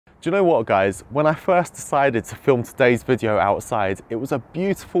Do you know what, guys? When I first decided to film today's video outside, it was a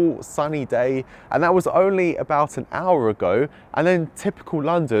beautiful sunny day, and that was only about an hour ago. And then typical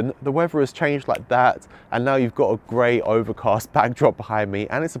London, the weather has changed like that, and now you've got a grey overcast backdrop behind me,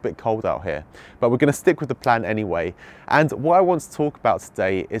 and it's a bit cold out here. But we're going to stick with the plan anyway. And what I want to talk about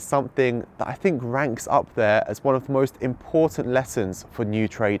today is something that I think ranks up there as one of the most important lessons for new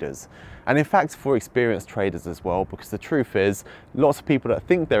traders. And in fact, for experienced traders as well, because the truth is, lots of people that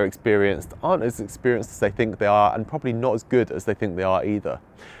think they're experienced aren't as experienced as they think they are, and probably not as good as they think they are either.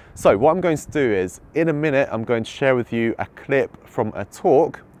 So what I'm going to do is, in a minute, I'm going to share with you a clip from a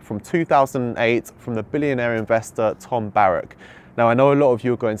talk from 2008 from the billionaire investor Tom Barrack. Now, I know a lot of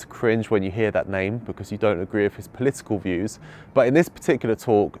you are going to cringe when you hear that name because you don't agree with his political views, but in this particular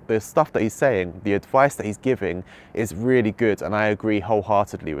talk, the stuff that he's saying, the advice that he's giving is really good, and I agree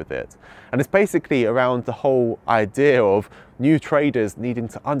wholeheartedly with it. And it's basically around the whole idea of new traders needing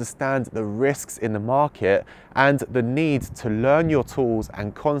to understand the risks in the market and the need to learn your tools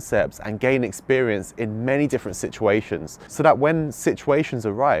and concepts and gain experience in many different situations, so that when situations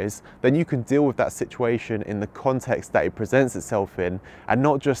arise, then you can deal with that situation in the context that it presents itself in, and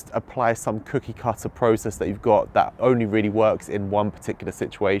not just apply some cookie cutter process that you've got that only really works in one particular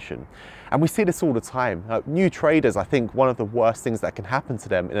situation. And we see this all the time. New traders, I think one of the worst things that can happen to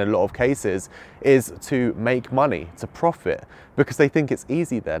them in a lot of cases is to make money, to profit, because they think it's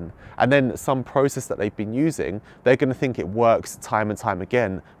easy then. And then some process that they've been using, they're going to think it works time and time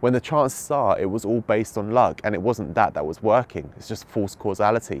again, when the chances are it was all based on luck, and it wasn't that was working. It's just false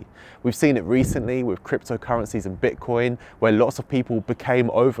causality. We've seen it recently with cryptocurrencies and Bitcoin, where lots of people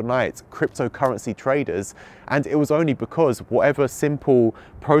became overnight cryptocurrency traders, and it was only because whatever simple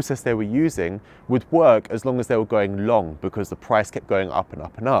process they were using would work as long as they were going long, because the price kept going up and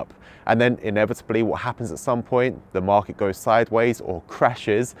up and up. And then inevitably what happens at some point, the market goes sideways or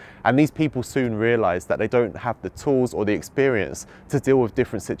crashes, and these people soon realize that they don't have the tools or the experience to deal with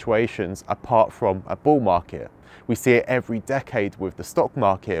different situations apart from a bull market. We see it every decade with the stock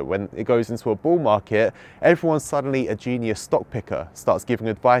market. When it goes into a bull market, everyone's suddenly a genius stock picker, starts giving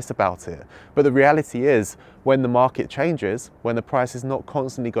advice about it. But the reality is, when the market changes, when the price is not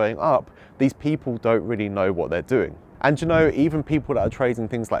constantly going up, these people don't really know what they're doing. And you know, even people that are trading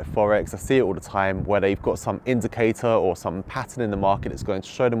things like Forex, I see it all the time, where they've got some indicator or some pattern in the market that's going to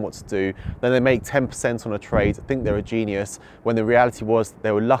show them what to do. Then they make 10% on a trade, think they're a genius, when the reality was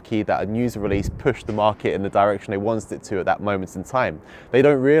they were lucky that a news release pushed the market in the direction they wanted it to at that moment in time. They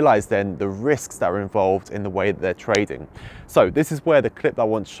don't realize then the risks that are involved in the way that they're trading. So this is where the clip I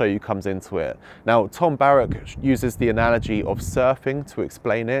want to show you comes into it. Now, Tom Barrack uses the analogy of surfing to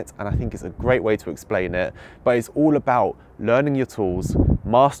explain it, and I think it's a great way to explain it, but it's all about learning your tools,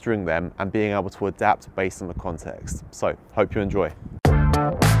 mastering them, and being able to adapt based on the context. So, hope you enjoy.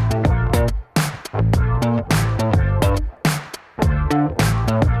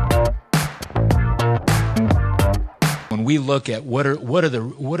 When we look at what are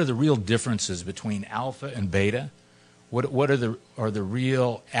the real differences between alpha and beta, what are the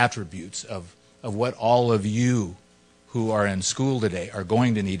real attributes of what all of you who are in school today are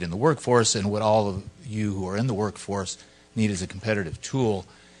going to need in the workforce, and what all of you who are in the workforce need as a competitive tool,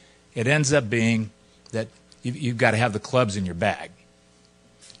 it ends up being that you've got to have the clubs in your bag,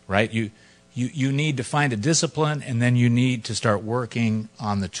 right? You need to find a discipline, and then you need to start working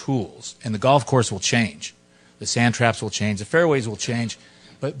on the tools. And the golf course will change. The sand traps will change. The fairways will change.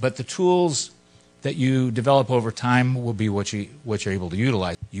 But the tools that you develop over time will be what you're able to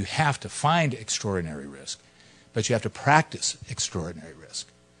utilize. You have to find extraordinary risk, but you have to practice extraordinary risk.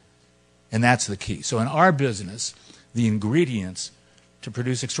 And that's the key. So in our business, the ingredients to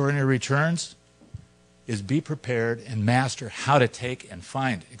produce extraordinary returns is be prepared and master how to take and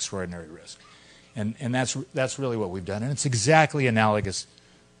find extraordinary risk. And that's really what we've done. And it's exactly analogous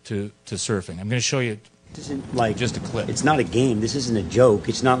to surfing. I'm going to show you just a clip. It's not a game. This isn't a joke.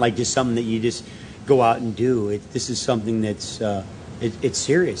 It's not like just something that you just go out and do. This is something that's it's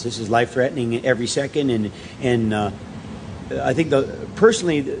serious. This is life-threatening every second. And I think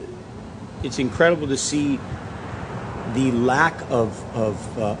personally, it's incredible to see the lack of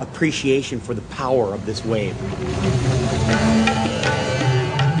appreciation for the power of this wave.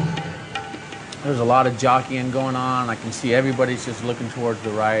 There's a lot of jockeying going on. I can see everybody's just looking towards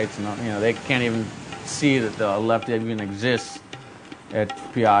the right, and they can't even see that the left even exists at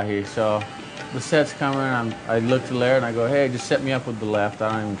Piahi. So the set's coming. I look to Laird and I go, hey, just set me up with the left.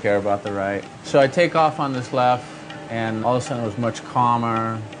 I don't even care about the right. So I take off on this left, and all of a sudden it was much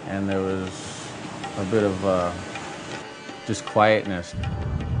calmer, and there was a bit of just quietness.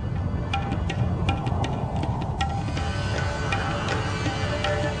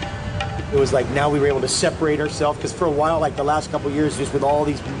 It was like now we were able to separate ourselves, because for a while, like the last couple of years, just with all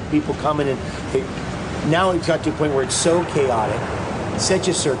these people coming and now it's got to a point where it's so chaotic, such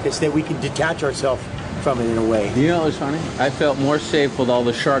a circus, that we can detach ourselves from it in a way. You know what's funny? I felt more safe with all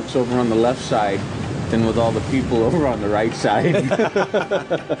the sharks over on the left side than with all the people over on the right side.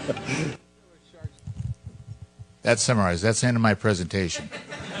 That's summarized. That's the end of my presentation.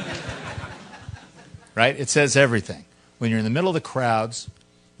 Right? It says everything. When you're in the middle of the crowds,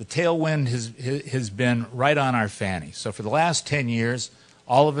 the tailwind has been right on our fanny. So for the last 10 years,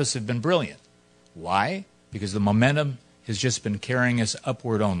 all of us have been brilliant. Why? Because the momentum has just been carrying us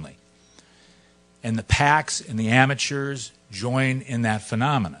upward only. And the packs and the amateurs join in that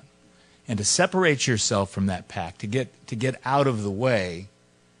phenomenon. And to separate yourself from that pack, to get out of the way,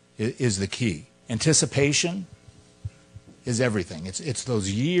 is the key. Anticipation is everything. It's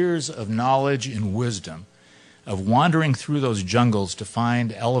those years of knowledge and wisdom of wandering through those jungles to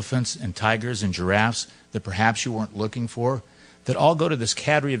find elephants and tigers and giraffes that perhaps you weren't looking for, that all go to this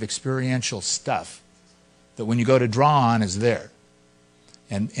cadre of experiential stuff that when you go to draw on is there.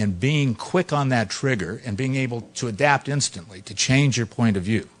 And being quick on that trigger and being able to adapt instantly to change your point of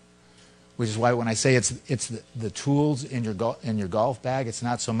view, which is why when I say it's the tools in your golf bag, it's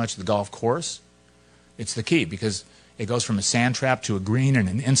not so much the golf course, it's the key, because it goes from a sand trap to a green in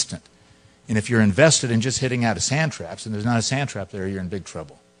an instant. And if you're invested in just hitting out of sand traps and there's not a sand trap there, you're in big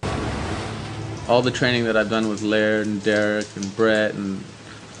trouble. All the training that I've done with Laird and Derek and Brett and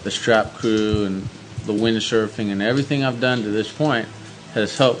the strap crew and the windsurfing and everything I've done to this point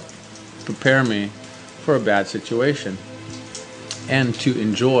has helped prepare me for a bad situation and to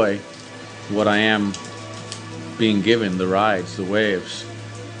enjoy what I am being given, the rides, the waves.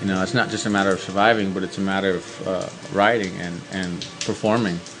 You know, it's not just a matter of surviving, but it's a matter of riding and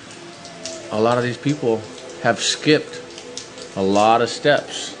performing. A lot of these people have skipped a lot of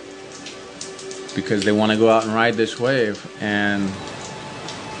steps because they want to go out and ride this wave, and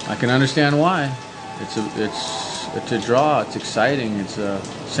I can understand why. It's a draw, it's exciting, it's a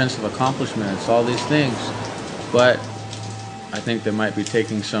sense of accomplishment, it's all these things. But I think they might be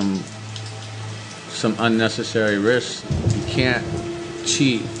taking some unnecessary risks. You can't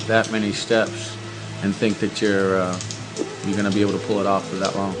cheat that many steps and think that you're going to be able to pull it off for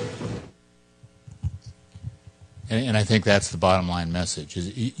that long. And I think that's the bottom line message,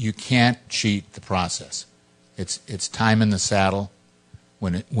 is you can't cheat the process. It's time in the saddle.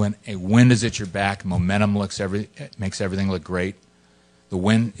 When a wind is at your back, momentum makes everything look great. The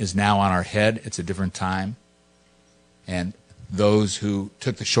wind is now on our head. It's a different time. And those who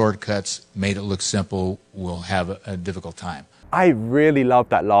took the shortcuts, made it look simple, will have a difficult time. I really love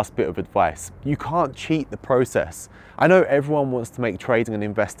that last bit of advice. You can't cheat the process. I know everyone wants to make trading and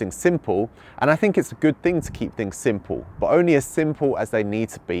investing simple, and I think it's a good thing to keep things simple, but only as simple as they need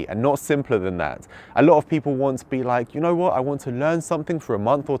to be and not simpler than that. A lot of people want to be like, you know what, I want to learn something for a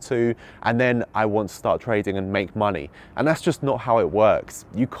month or two and then I want to start trading and make money. And that's just not how it works.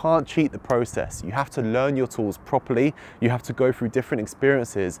 You can't cheat the process. You have to learn your tools properly. You have to go through different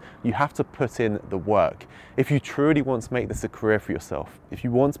experiences. You have to put in the work. If you truly want to make this a career for yourself, if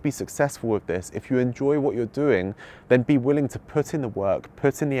you want to be successful with this, if you enjoy what you're doing, then be willing to put in the work,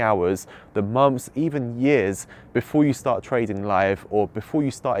 put in the hours, the months, even years before you start trading live or before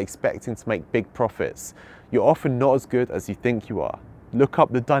you start expecting to make big profits. You're often not as good as you think you are. Look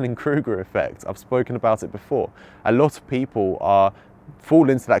up the Dunning-Kruger effect. I've spoken about it before. A lot of people fall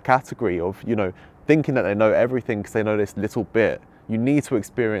into that category of, thinking that they know everything because they know this little bit. You need to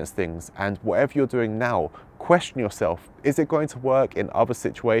experience things, and whatever you're doing now, question yourself, is it going to work in other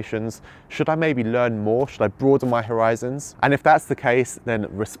situations? Should I maybe learn more? Should I broaden my horizons? And if that's the case, then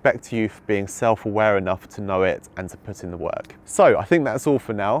respect to you for being self-aware enough to know it and to put in the work. So I think that's all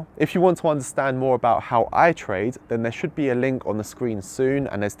for now. If you want to understand more about how I trade, then there should be a link on the screen soon,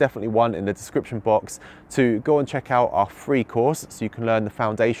 and there's definitely one in the description box to go and check out our free course so you can learn the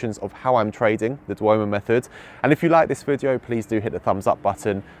foundations of how I'm trading, the Duomo method. And if you like this video, please do hit the thumbs up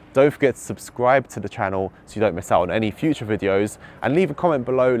button. Don't forget to subscribe to the channel so you don't miss out on any future videos, and leave a comment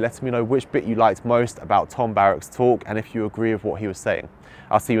below letting me know which bit you liked most about Tom Barrack's talk and if you agree with what he was saying.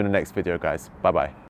 I'll see you in the next video, guys. Bye bye.